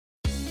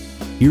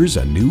Here's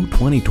a new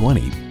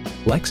 2020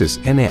 Lexus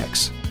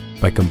NX.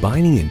 By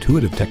combining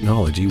intuitive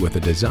technology with a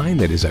design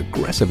that is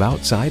aggressive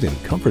outside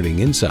and comforting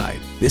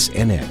inside, this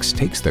NX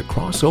takes the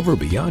crossover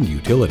beyond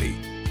utility.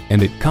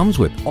 And it comes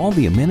with all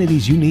the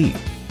amenities you need.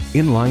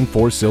 Inline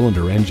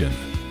 4-cylinder engine,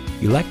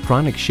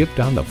 electronic shift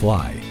on the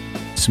fly,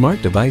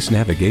 smart device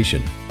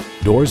navigation,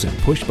 doors and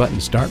push-button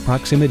start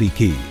proximity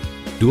key,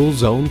 dual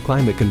zone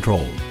climate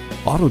control,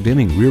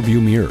 auto-dimming rearview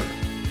mirror,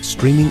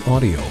 streaming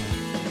audio,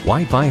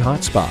 Wi-Fi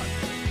hotspot,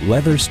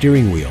 leather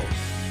steering wheel,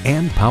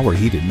 and power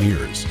heated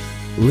mirrors.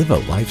 Live a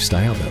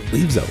lifestyle that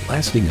leaves a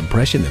lasting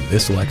impression in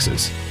this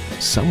Lexus.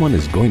 Someone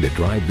is going to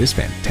drive this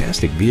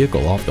fantastic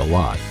vehicle off the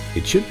lot.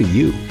 It should be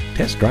you.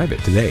 Test drive it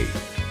today.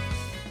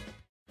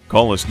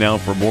 Call us now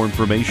for more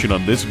information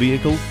on this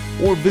vehicle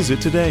or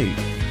visit today.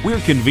 We're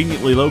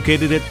conveniently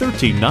located at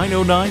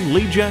 13909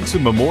 Lee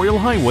Jackson Memorial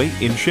Highway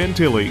in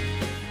Chantilly.